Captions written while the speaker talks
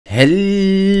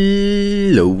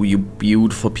Hello you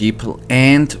beautiful people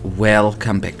and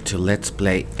welcome back to Let's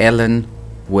Play Alan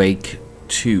Wake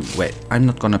 2. Wait, I'm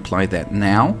not gonna apply that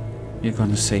now. We're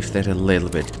gonna save that a little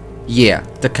bit. Yeah,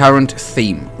 the current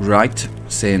theme, right?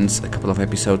 Since a couple of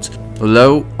episodes.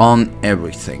 Low on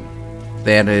everything.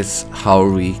 That is how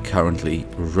we currently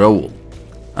roll.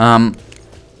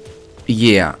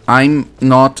 Yeah, I'm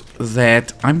not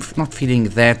feeling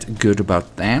that good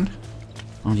about that.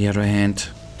 On the other hand,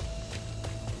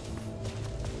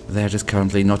 that is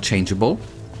currently not changeable,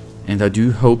 and I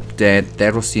do hope that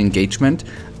that was the engagement.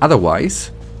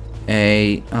 Otherwise,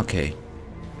 okay,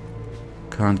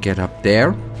 can't get up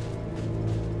there.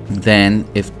 Then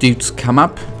if dudes come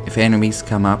up, if enemies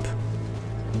come up,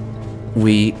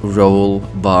 we roll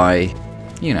by,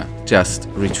 you know, just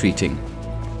retreating.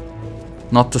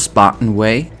 Not the Spartan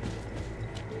way,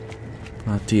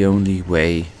 but the only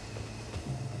way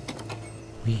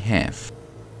we have.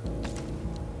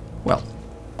 Well,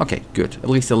 okay, good. At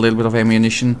least a little bit of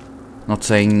ammunition. Not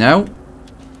saying no.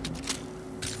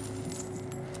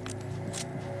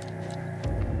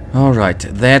 Alright,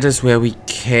 that is where we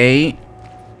came.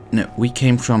 No, we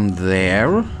came from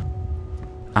there.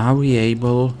 Are we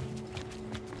able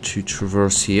to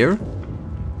traverse here?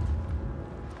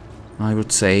 I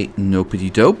would say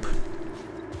nopedy dope.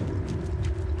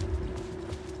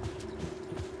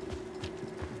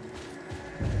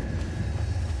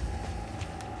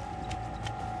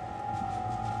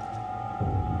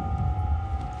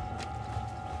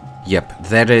 Yep,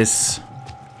 that is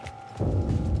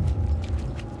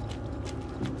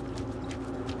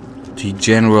the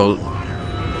general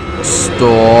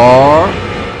store.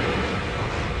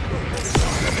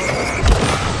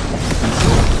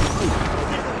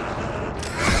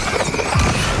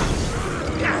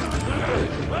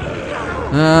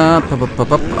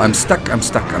 I'm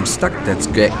stuck. That's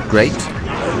great.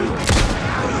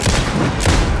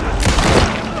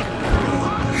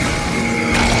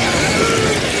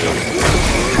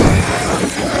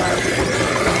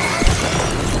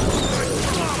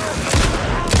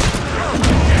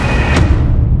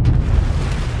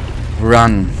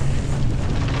 Run.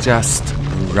 Just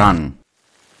run.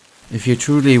 If you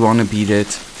truly want to beat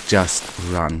it, just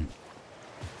run.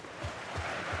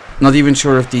 Not even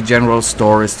sure if the general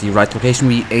store is the right location.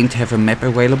 We ain't have a map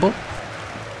available.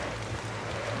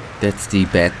 That's the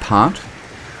bad part.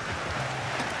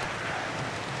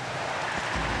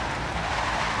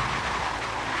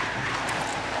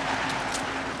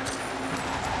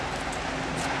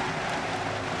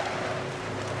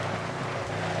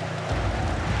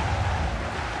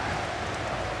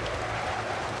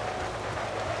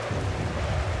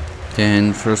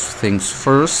 Then first things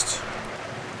first,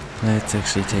 let's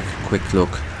actually take a quick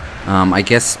look. I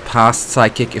guess past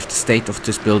psychic, if the state of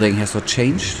this building has not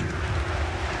changed,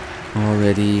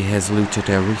 already has looted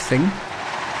everything.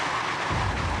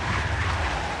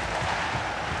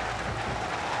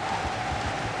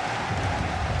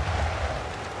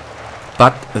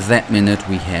 But that minute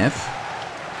we have.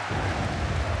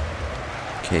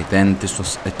 Okay, then this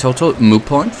was a total moot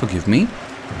point, forgive me.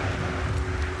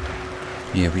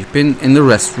 Yeah, we've been in the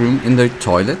restroom, in the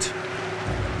toilet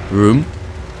room,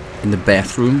 in the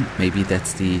bathroom. Maybe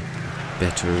that's the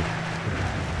better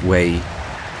way.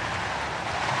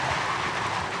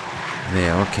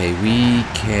 There, okay, we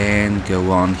can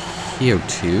go on here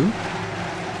too.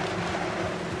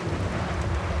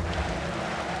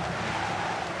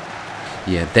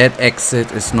 Yeah, that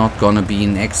exit is not gonna be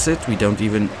an exit. We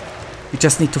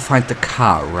just need to find the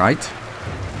car, right?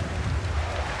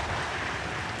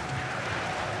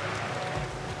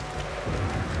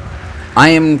 I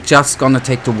am just gonna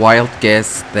take the wild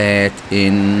guess that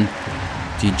in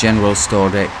the general store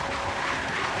there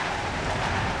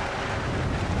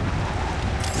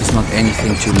is not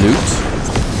anything to loot.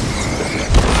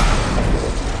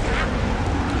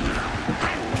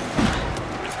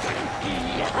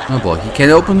 Oh boy, he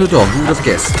can open the door, who would have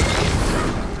guessed?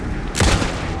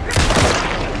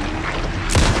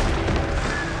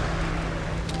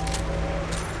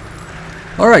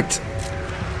 Alright.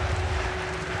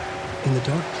 In the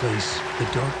dark place, the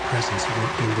dark presence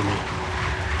went into me.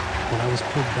 When I was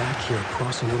pulled back here,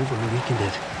 crossing over weakened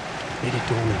it, made it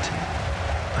dormant.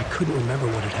 I couldn't remember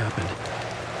what had happened,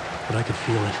 but I could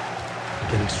feel it,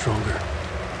 getting stronger,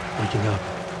 waking up.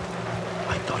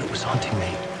 I thought it was hunting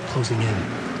me, closing in.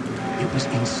 It was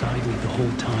inside me the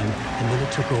whole time, and then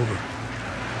it took over.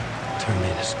 Turned me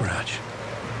to scratch.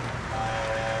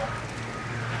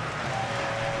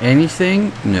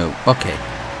 Anything? No. Okay.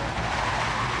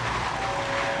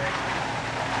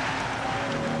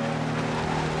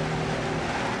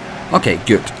 Okay,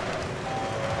 good.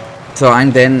 So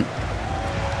I'm then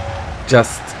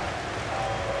just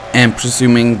am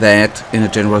presuming that in a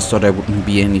general store there wouldn't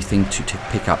be anything to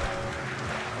pick up.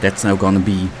 That's now gonna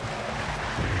be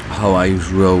how I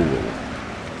roll.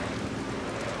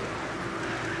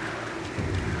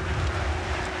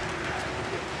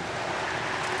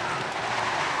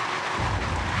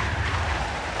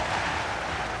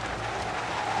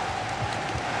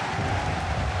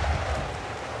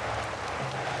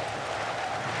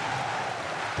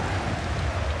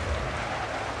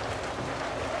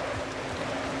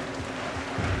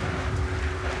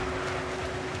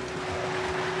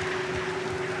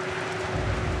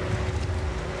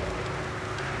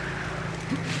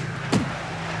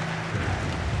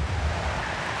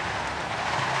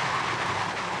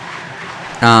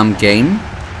 Game.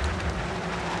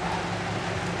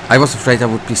 I was afraid I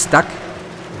would be stuck.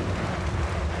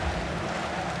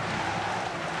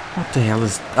 What the hell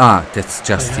is... Ah, that's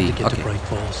just the... Okay. Bright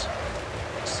Falls.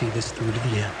 See this through to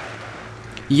the end.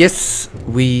 Yes,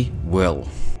 we will.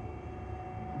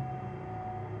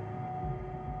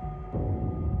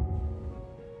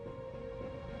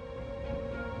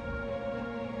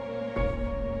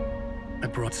 I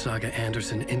brought Saga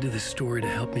Anderson into this story to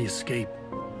help me escape.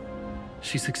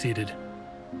 She succeeded.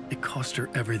 It cost her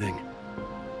everything.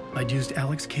 I'd used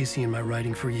Alex Casey in my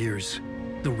writing for years.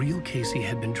 The real Casey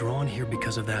had been drawn here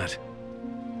because of that.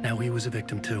 Now he was a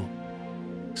victim too.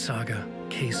 Saga,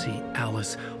 Casey,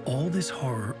 Alice, all this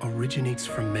horror originates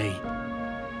from me.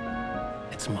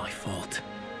 It's my fault.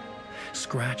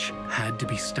 Scratch had to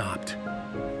be stopped.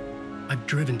 I've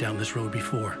driven down this road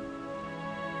before.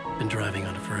 Been driving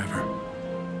on it forever.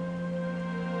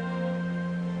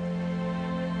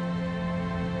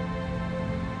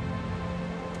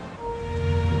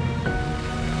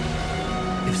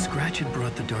 If Scratch had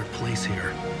brought the dark place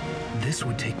here, this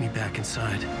would take me back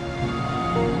inside.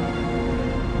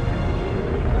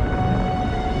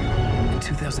 In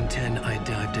 2010, I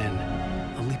dived in,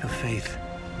 a leap of faith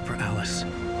for Alice,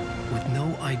 with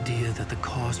no idea that the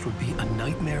cost would be a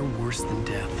nightmare worse than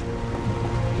death.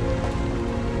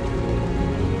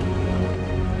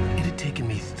 It had taken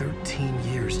me 13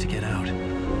 years to get out.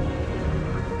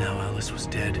 Now Alice was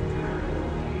dead,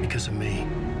 because of me.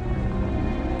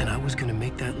 And I was gonna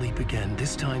make that leap again,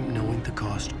 this time knowing the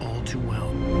cost all too well.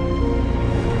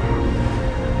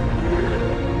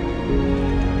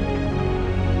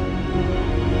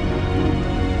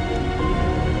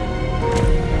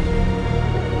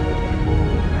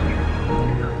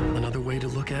 Another way to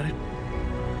look at it,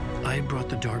 I had brought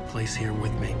the dark place here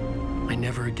with me. I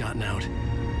never had gotten out.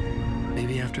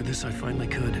 Maybe after this I finally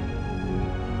could.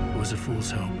 It was a fool's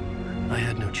hope. I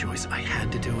had no choice. I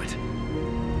had to do it.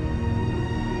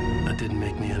 That didn't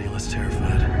make me any less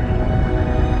terrified.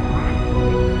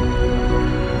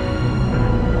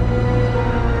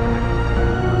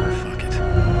 Fuck it.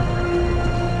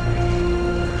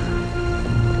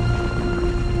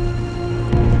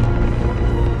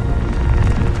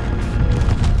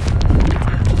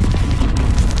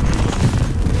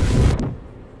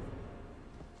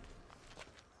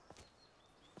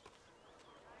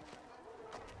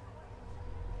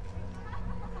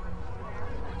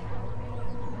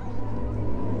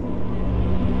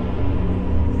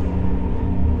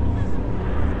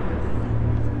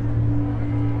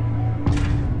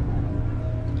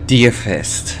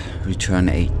 Deerfest, Return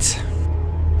 8.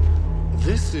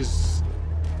 This is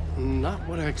not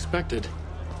what I expected.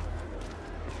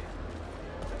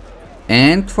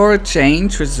 And for a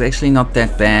change, which is actually not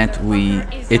that bad,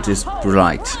 it is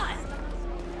bright.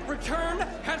 Return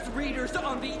has readers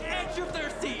on the edge of their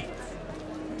seats.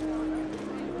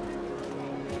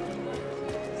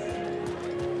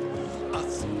 A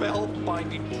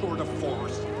spellbinding tour de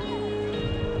force.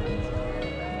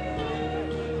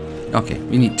 Okay,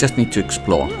 we just need to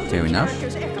explore. Fair enough.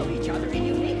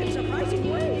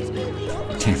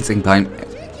 Dancing time,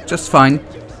 just fine.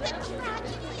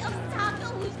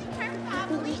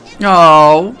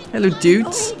 Oh, hello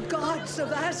dudes. Gods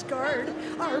of Asgard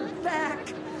are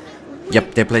back.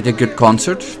 Yep, they played a good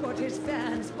concert. What his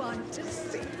fans want to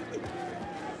see.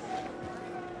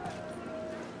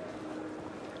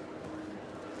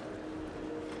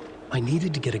 I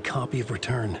needed to get a copy of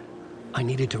Return. I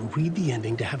needed to read the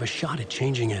ending to have a shot at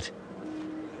changing it.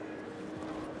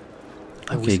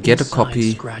 Okay, get a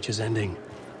copy. Scratch's ending.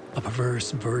 A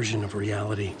perverse version of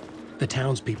reality. The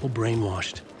townspeople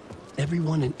brainwashed.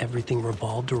 Everyone and everything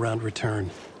revolved around Return,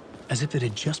 as if it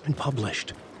had just been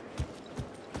published.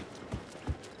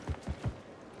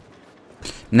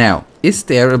 Now, is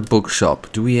there a bookshop?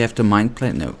 Do we have the mind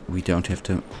plan? No, we don't have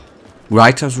the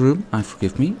writer's room.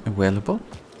 Forgive me, available.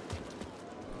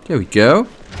 There we go.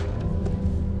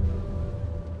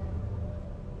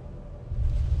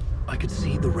 I could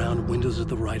see the round windows of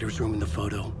the writer's room in the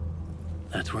photo.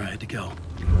 That's where I had to go.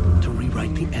 To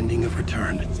rewrite the ending of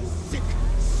Return.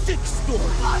 Sick story.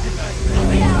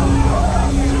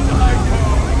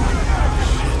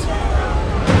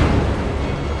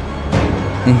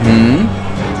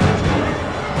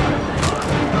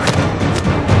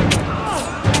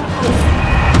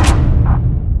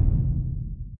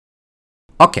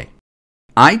 Okay.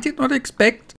 I did not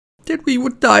expect that we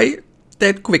would die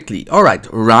that quickly. Alright,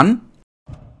 run.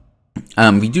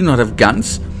 We do not have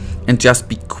guns. And just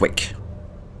be quick.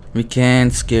 We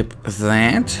can skip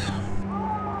that.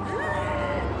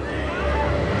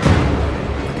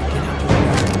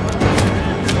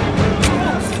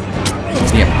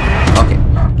 Yeah, okay.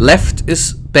 Left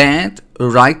is bad,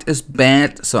 right is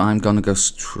bad, so I'm gonna go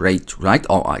straight right,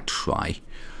 or I try.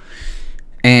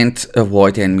 And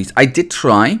avoid enemies. I did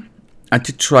try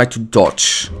to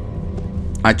dodge.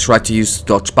 I tried to use the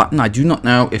dodge button. I do not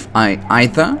know if I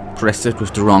either pressed it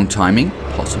with the wrong timing,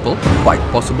 possible, quite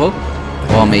possible,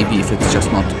 or maybe if it's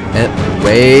just not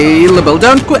available.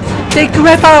 Don't quit! They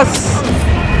grab us!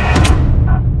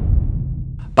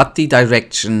 But the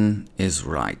direction is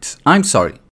right. I'm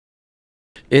sorry.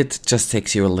 It just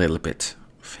takes you a little bit.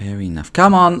 Fair enough.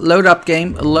 Come on, load up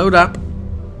game, load up.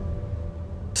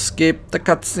 Skip the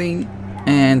cutscene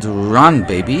and run,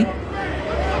 baby.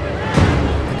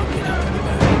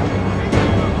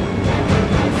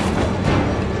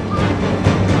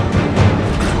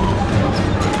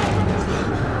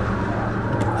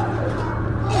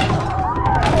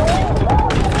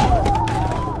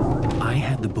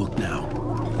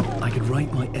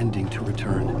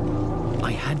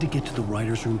 Get to the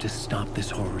writer's room to stop this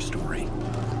horror story.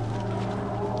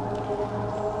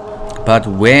 But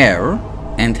where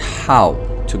and how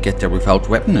to get there without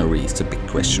weaponry is a big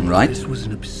question, right? This was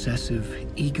an obsessive,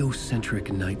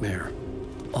 egocentric nightmare,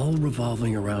 all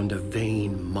revolving around a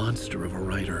vain monster of a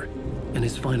writer and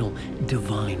his final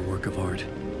divine work of art,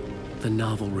 the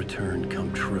novel Return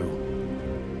come true.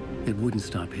 It wouldn't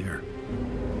stop here.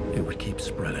 It would keep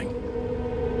spreading.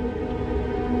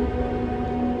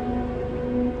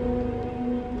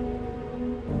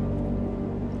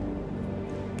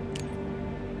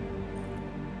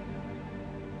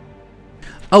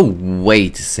 Oh,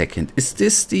 wait a second. Is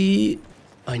this the...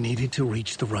 I needed to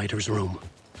reach the writer's room.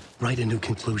 Write a new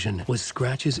conclusion. Was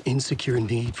Scratch's insecure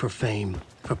need for fame,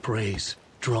 for praise,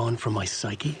 drawn from my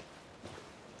psyche?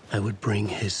 I would bring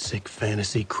his sick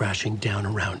fantasy crashing down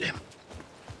around him.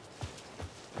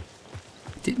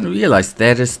 Didn't realize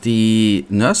that is the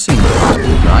nursing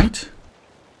home, right?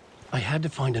 I had to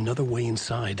find another way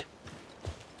inside.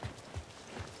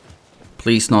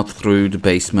 Please not through the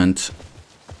basement.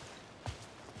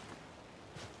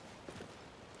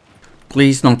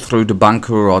 Please not through the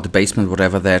bunker or the basement,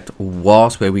 whatever that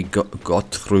was, where we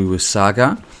got through with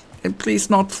Saga. And please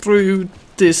not through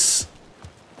this.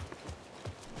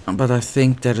 But I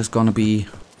think that is gonna be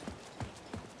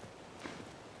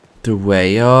the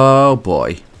way. Oh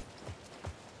boy.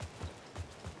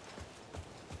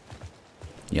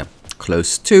 Yep,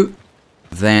 close to.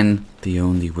 Then the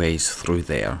only way is through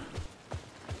there.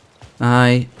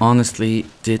 I honestly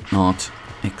did not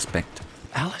expect.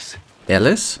 Alice?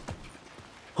 Alice?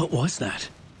 What was that?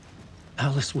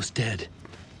 Alice was dead.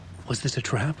 Was this a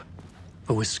trap?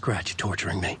 Or was Scratch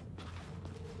torturing me?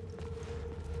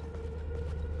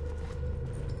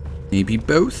 Maybe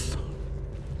both?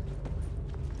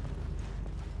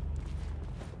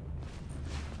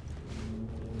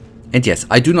 And yes,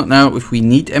 I do not know if we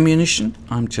need ammunition.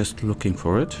 I'm just looking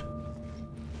for it.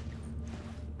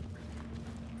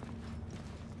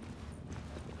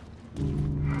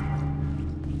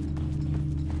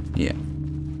 Yeah.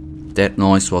 That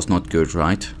noise was not good,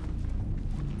 right?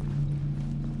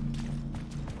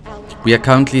 We are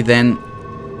currently then...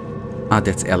 Ah,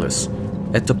 that's Alice.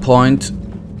 At the point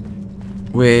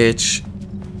which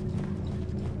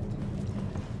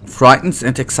frightens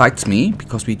and excites me,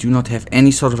 because we do not have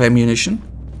any sort of ammunition.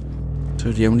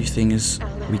 So the only thing is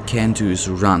we can do is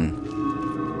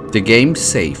run. The game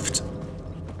saved.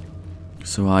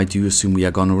 So I do assume we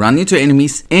are gonna run into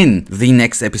enemies in the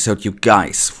next episode, you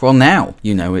guys. For now,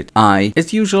 you know it. I,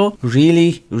 as usual,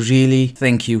 really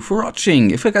thank you for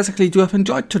watching. If you guys actually do have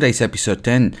enjoyed today's episode,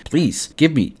 then please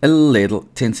give me a little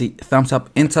tinsy thumbs up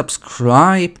and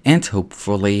subscribe. And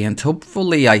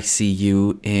hopefully I see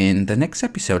you in the next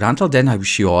episode. Until then, I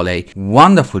wish you all a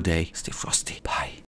wonderful day. Stay frosty. Bye.